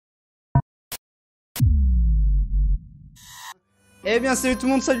Eh bien salut tout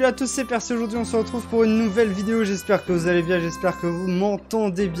le monde, salut à tous, c'est Percy. Aujourd'hui on se retrouve pour une nouvelle vidéo. J'espère que vous allez bien, j'espère que vous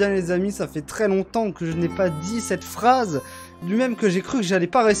m'entendez bien les amis. Ça fait très longtemps que je n'ai pas dit cette phrase, lui-même que j'ai cru que j'allais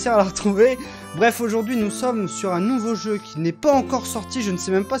pas réussir à la retrouver. Bref, aujourd'hui nous sommes sur un nouveau jeu qui n'est pas encore sorti. Je ne sais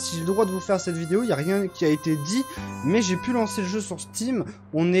même pas si j'ai le droit de vous faire cette vidéo, il n'y a rien qui a été dit. Mais j'ai pu lancer le jeu sur Steam.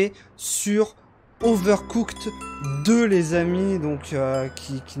 On est sur Overcooked 2 les amis, donc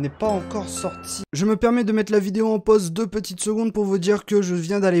qui n'est pas encore sorti. Je me permets de mettre la vidéo en pause 2 petites secondes pour vous dire que je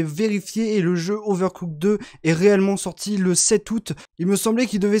viens d'aller vérifier et le jeu Overcooked 2 est réellement sorti le 7 août. Il me semblait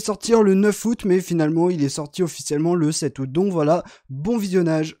qu'il devait sortir le 9 août mais finalement il est sorti officiellement le 7 août. Donc voilà, bon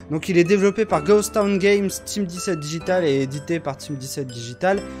visionnage. Donc il est développé par Ghost Town Games, Team 17 Digital et édité par Team 17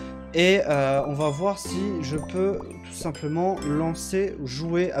 Digital. Et on va voir si je peux tout simplement lancer,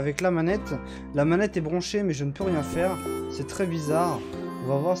 jouer avec la manette. La manette est branchée mais je ne peux rien faire. C'est très bizarre. On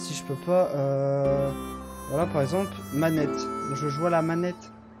va voir si je peux pas... Voilà par exemple, manette. Je joue à la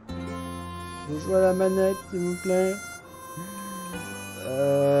manette. Je joue à la manette s'il vous plaît.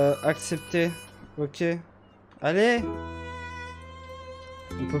 Accepter. Ok. Allez.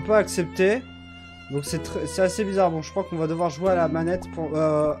 On peut pas accepter. Donc c'est assez bizarre. Bon, je crois qu'on va devoir jouer à la manette,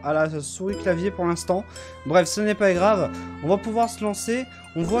 à la souris clavier pour l'instant. Bref, ce n'est pas grave. On va pouvoir se lancer.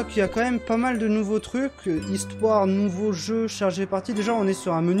 On voit qu'il y a quand même pas mal de nouveaux trucs. Histoire, nouveaux jeux, chargés parties. Déjà, on est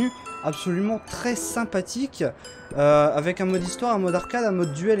sur un menu absolument très sympathique. Avec un mode histoire, un mode arcade, un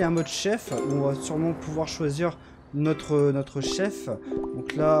mode duel et un mode chef. On va sûrement pouvoir choisir notre chef.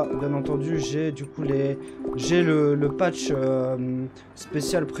 Donc là bien entendu j'ai du coup j'ai le patch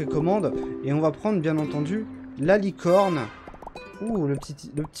spécial précommande et on va prendre bien entendu la licorne. Ouh, le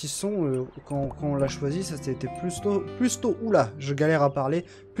petit son quand on l'a choisi, ça c'était plutôt oula, je galère à parler,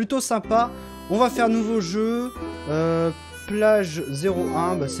 plutôt sympa. On va faire nouveau jeu, plage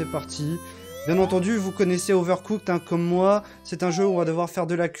 01, bah c'est parti. Bien entendu, vous connaissez Overcooked hein, comme moi. C'est un jeu où on va devoir faire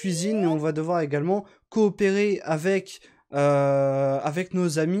de la cuisine et on va devoir également coopérer avec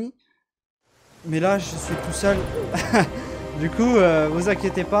nos amis. Mais là, je suis tout seul. Du coup, vous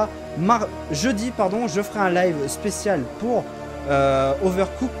inquiétez pas. Jeudi, pardon, je ferai un live spécial pour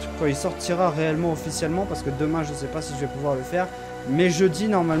Overcooked quand il sortira réellement officiellement. Parce que demain, je sais pas si je vais pouvoir le faire. Mais jeudi,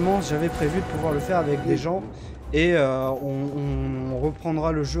 normalement, j'avais prévu de pouvoir le faire avec des gens. Et on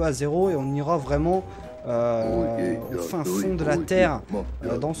reprendra le jeu à zéro et on ira vraiment au fin fond de la terre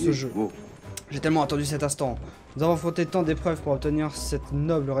dans ce jeu. J'ai tellement attendu cet instant. Nous avons affronté tant d'épreuves pour obtenir cette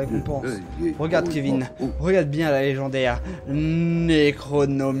noble récompense. Regarde Kevin, regarde bien la légendaire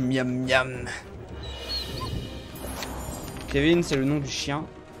Necronomiam Miam. Kevin, c'est le nom du chien,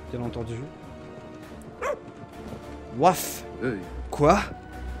 bien entendu. Waf. Quoi?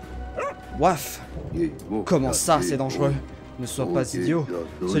 Waf. Comment ça, c'est dangereux? Ne sois pas idiot.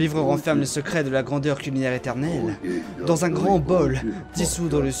 Ce livre renferme les secrets de la grandeur culinaire éternelle. Dans un grand bol,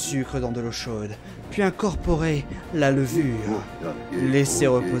 dissoudre le sucre dans de l'eau chaude, puis incorporer la levure. Laisser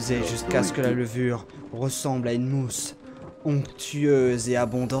reposer jusqu'à ce que la levure ressemble à une mousse onctueuse et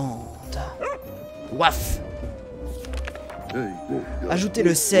abondante. Waf! Ajoutez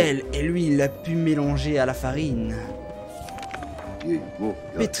le sel et l'huile puis mélanger à la farine.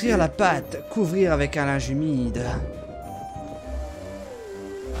 Pétrir la pâte, couvrir avec un linge humide.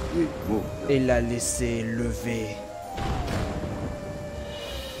 Et la laisser lever.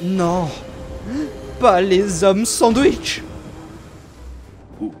 Non, pas les hommes sandwich.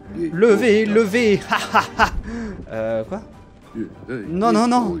 Levez, levez. Quoi? Non, non,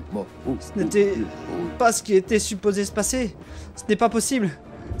 non. Ce n'était pas ce qui était supposé se passer. Ce n'est pas possible.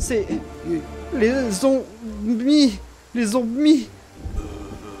 C'est les zombies. Les zombies.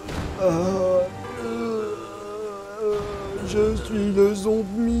 Je suis le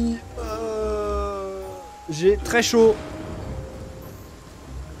zombie. J'ai très chaud.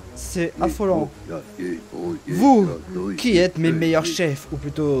 C'est affolant. Vous, qui êtes mes meilleurs chefs, ou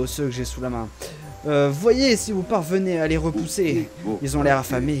plutôt ceux que j'ai sous la main, voyez si vous parvenez à les repousser. Ils ont l'air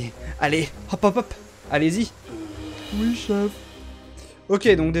affamés. Allez, hop hop hop. Allez-y. Oui, chef. Ok,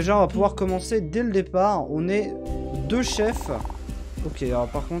 donc déjà, on va pouvoir commencer dès le départ. On est 2 chefs. Ok, alors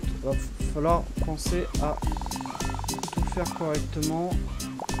par contre, il va falloir penser à tout faire correctement.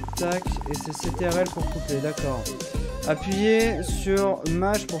 Tac, et c'est CTRL pour couper, d'accord. Appuyez sur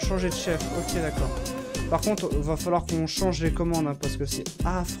Maj pour changer de chef. Ok, d'accord. Par contre, il va falloir qu'on change les commandes, hein, parce que c'est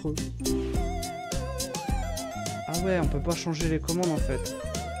affreux. Ah ouais, on peut pas changer les commandes en fait.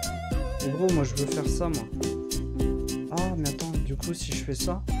 En gros, moi je veux faire ça, moi. Ah, mais attends, du coup, si je fais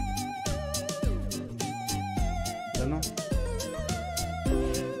ça... Bah non.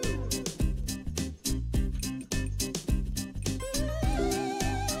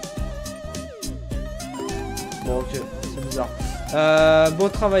 Bon, ok, c'est bizarre. Beau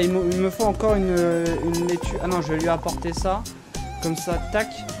travail, il me faut encore une laitue. Ah non, je vais lui apporter ça. Comme ça, tac.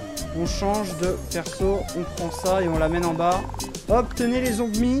 On change de perso, on prend ça et on l'amène en bas. Hop, tenez les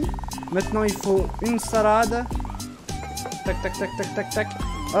zombies. Maintenant, il faut une salade. Tac, tac, tac, tac, tac, tac.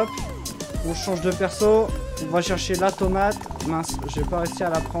 Hop, on change de perso. On va chercher la tomate. Mince, j'ai pas réussi à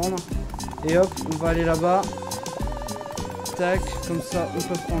la prendre. Et hop, on va aller là-bas. Tac, comme ça, on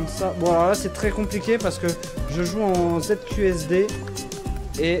peut prendre ça. Bon, alors là, c'est très compliqué parce que je joue en ZQSD.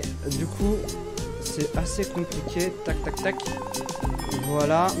 Et du coup, c'est assez compliqué. Tac, tac, tac.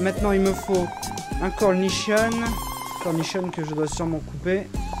 Voilà. Maintenant, il me faut un cornichon. Cornichon que je dois sûrement couper.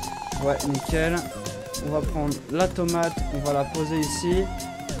 Ouais, nickel. On va prendre la tomate. On va la poser ici.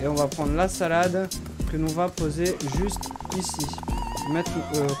 Et on va prendre la salade que l'on va poser juste ici.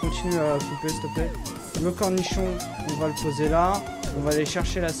 Continue à couper, s'il te plaît. Le cornichon, on va le poser là. On va aller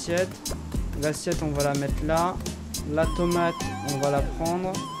chercher l'assiette. L'assiette, on va la mettre là. La tomate, on va la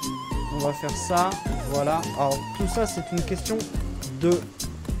prendre. On va faire ça. Voilà. Alors, tout ça, c'est une question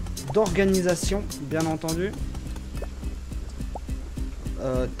d'organisation, bien entendu.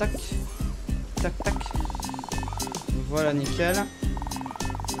 Tac. Tac, tac. Voilà, nickel.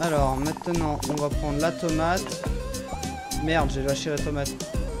 Alors, maintenant, on va prendre la tomate. Merde, j'ai lâché la tomate.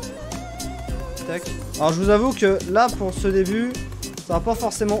 Tac. Alors, je vous avoue que là, pour ce début, ça va pas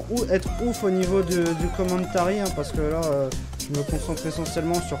forcément être ouf au niveau du commentary, hein, parce que là, je me concentre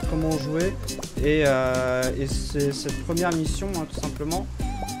essentiellement sur comment jouer. Et c'est cette première mission, hein, tout simplement.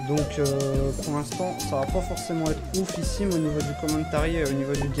 Donc, pour l'instant, ça va pas forcément être oufissime au niveau du commentary et au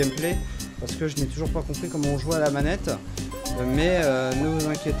niveau du gameplay, parce que je n'ai toujours pas compris comment on joue à la manette. Mais ne vous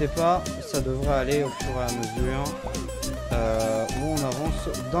inquiétez pas, ça devrait aller au fur et à mesure où on avance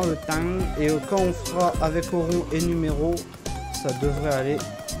dans le temps. Et quand on fera avec rond et numéro, ça devrait aller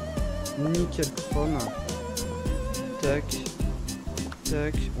nickel chrome. Tac,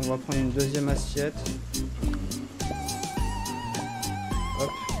 tac. On va prendre une deuxième assiette. Hop,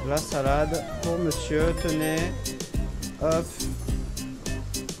 la salade pour monsieur, tenez. Hop.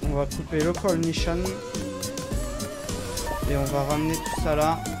 On va couper le cornichon. Et on va ramener tout ça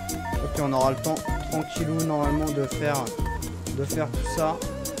là. Ok, on aura le temps tranquillou normalement de faire tout ça.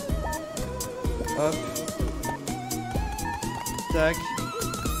 Hop. Tac.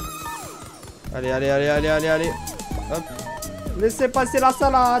 Allez, allez, allez, allez, allez, allez. Hop. Laissez passer la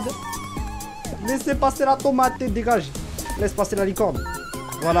salade. Laissez passer la tomate et dégage. Laisse passer la licorne.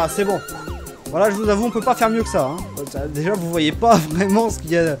 Voilà, c'est bon. Voilà, je vous avoue, on peut pas faire mieux que ça, hein. Déjà, vous voyez pas vraiment ce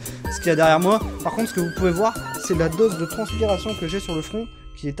qu'il y a derrière moi. Par contre, ce que vous pouvez voir, c'est la dose de transpiration que j'ai sur le front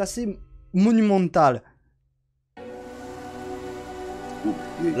qui est assez monumentale.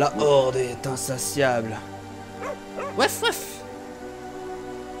 La horde est insatiable. Weff, weff.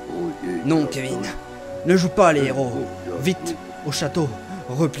 Non, Kevin. Ne joue pas les héros. Vite, au château.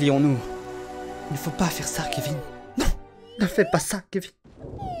 Replions-nous. Il faut pas faire ça, Kevin. Non, ne fais pas ça, Kevin.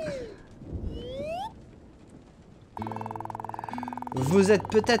 Vous êtes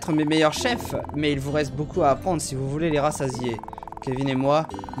peut-être mes meilleurs chefs, mais il vous reste beaucoup à apprendre si vous voulez les rassasier. Kevin et moi,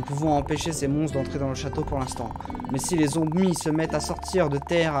 nous pouvons empêcher ces monstres d'entrer dans le château pour l'instant. Mais si les zombies se mettent à sortir de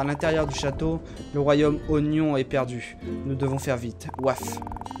terre à l'intérieur du château, le royaume oignon est perdu. Nous devons faire vite. Waf.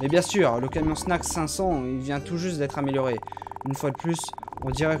 Mais bien sûr, le camion Snack 500, il vient tout juste d'être amélioré. Une fois de plus, on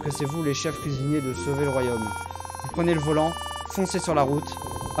dirait que c'est vous les chefs cuisiniers de sauver le royaume. Vous prenez le volant, foncez sur la route,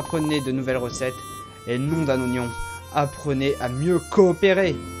 apprenez de nouvelles recettes, et nom d'un oignon, apprenez à mieux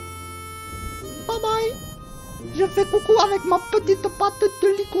coopérer. Bye bye. Je fais coucou avec ma petite patte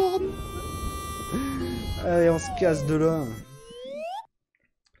de licorne. Allez, on se casse de là.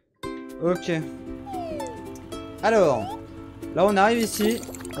 Ok. Alors, là on arrive ici.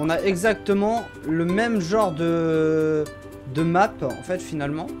 On a exactement le même genre de map, en fait,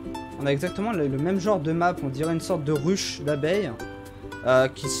 finalement. On a exactement le même genre de map. On dirait une sorte de ruche d'abeilles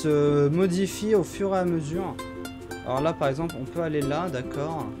qui se modifie au fur et à mesure. Alors là, par exemple, on peut aller là,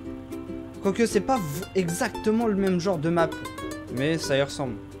 d'accord. Quoique, c'est pas exactement le même genre de map. Mais ça y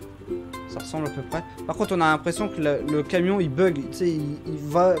ressemble. Ça ressemble à peu près. Par contre, on a l'impression que le camion, il bug. Tu sais, il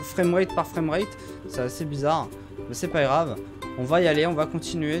va framerate par framerate. C'est assez bizarre. Mais c'est pas grave. On va y aller, on va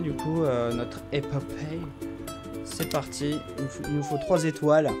continuer, du coup, notre épopée. C'est parti. Il nous faut 3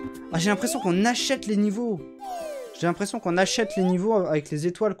 étoiles. Ah, j'ai l'impression qu'on achète les niveaux. J'ai l'impression qu'on achète les niveaux avec les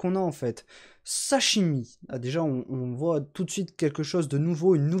étoiles qu'on a, en fait. Sashimi. Ah, déjà, on voit tout de suite quelque chose de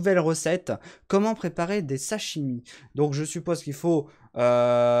nouveau, une nouvelle recette. Comment préparer des sashimi. Donc, je suppose qu'il faut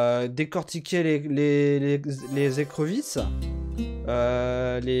décortiquer les écrevisses,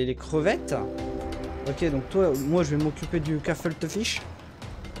 les crevettes. Ok, donc toi, moi, je vais m'occuper du gefilte fish.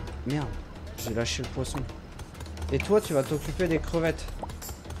 Merde, j'ai lâché le poisson. Et toi, tu vas t'occuper des crevettes.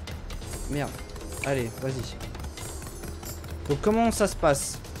 Merde. Allez, vas-y. Donc, comment ça se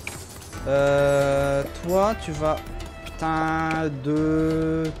passe? Toi, tu vas... Putain,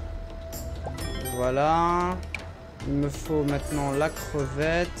 2... Voilà. Il me faut maintenant la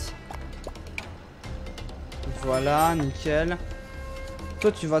crevette. Voilà, nickel.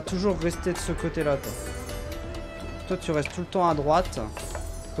 Toi, tu vas toujours rester de ce côté-là, toi. Toi, tu restes tout le temps à droite.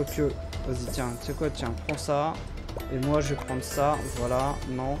 Quoique... Vas-y, tiens, tu sais quoi, tiens, prends ça. Et moi, je vais prendre ça. Voilà,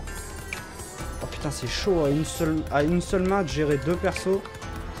 non. Oh putain, c'est chaud à une seule main de gérer 2 persos.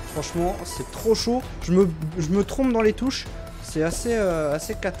 Franchement, c'est trop chaud. Je me trompe dans les touches. C'est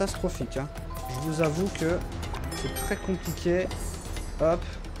assez catastrophique. Hein. Je vous avoue que c'est très compliqué. Hop,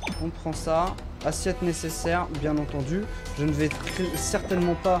 on prend ça. Assiette nécessaire, bien entendu. Je ne vais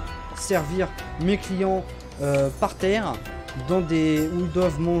certainement pas servir mes clients par terre. Où ils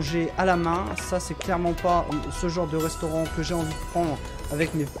doivent manger à la main. Ça, c'est clairement pas ce genre de restaurant que j'ai envie de prendre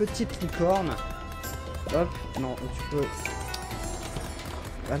avec mes petites licornes. Hop, non, tu peux...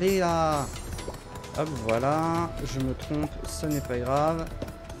 Allez là. Hop, voilà. Je me trompe, ce n'est pas grave.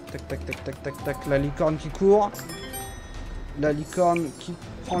 Tac, tac, tac, tac, tac, tac. La licorne qui court. La licorne qui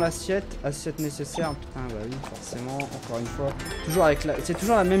prend l'assiette. Assiette nécessaire. Putain, bah oui, forcément, encore une fois. C'est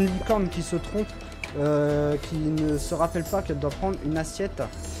toujours la même licorne qui se trompe. Qui ne se rappelle pas qu'elle doit prendre une assiette.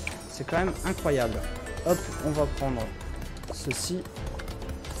 C'est quand même incroyable. Hop, on va prendre ceci.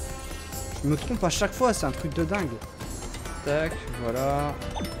 Je me trompe à chaque fois, c'est un truc de dingue. Tac, voilà.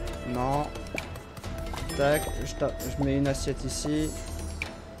 Non. Tac, je mets une assiette ici.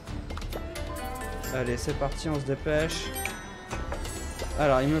 Allez, c'est parti, on se dépêche.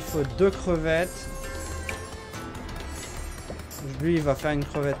 Alors, il me faut 2 crevettes. Lui, il va faire une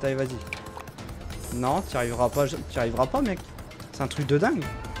crevette. Allez, vas-y. Non, tu arriveras pas, mec. C'est un truc de dingue.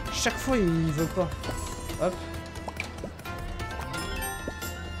 Chaque fois, il veut pas. Hop.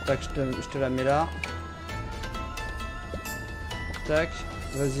 Tac, je te la mets là. Tac,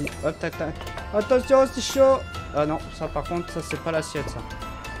 vas-y. Hop, tac, tac. Attention, c'est chaud. Ah non, ça par contre, ça c'est pas l'assiette, ça.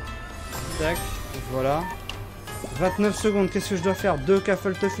 Tac, voilà. 29 secondes, qu'est-ce que je dois faire? 2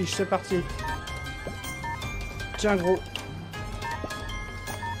 fish, c'est parti. Tiens, gros.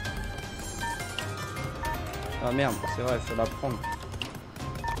 Ah merde, c'est vrai, il faut la prendre.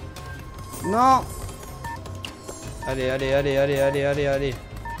 Non! Allez, allez, allez, allez, allez, allez, allez.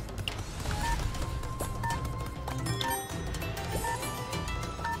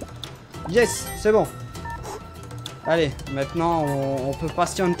 Yes, c'est bon. Allez, maintenant, on peut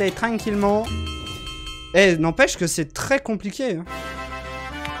patienter tranquillement. Eh, n'empêche que c'est très compliqué. Hein.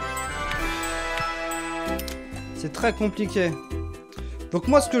 C'est très compliqué. Donc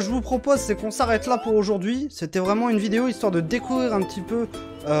moi, ce que je vous propose, c'est qu'on s'arrête là pour aujourd'hui. C'était vraiment une vidéo histoire de découvrir un petit peu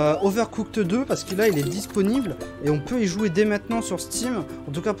Overcooked 2, parce que là, il est disponible et on peut y jouer dès maintenant sur Steam.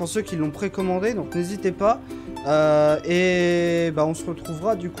 En tout cas, pour ceux qui l'ont précommandé, donc n'hésitez pas. Et bah, on se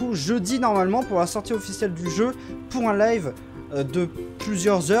retrouvera du coup jeudi normalement pour la sortie officielle du jeu, pour un live de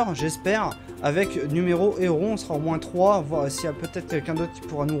plusieurs heures, j'espère, avec numéro héros. On sera au moins 3, voir s'il y a peut-être quelqu'un d'autre qui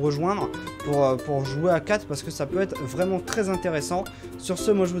pourra nous rejoindre pour jouer à 4, parce que ça peut être vraiment très intéressant. Sur ce,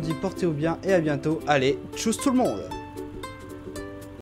 moi je vous dis portez-vous bien et à bientôt. Allez, tchuss tout le monde!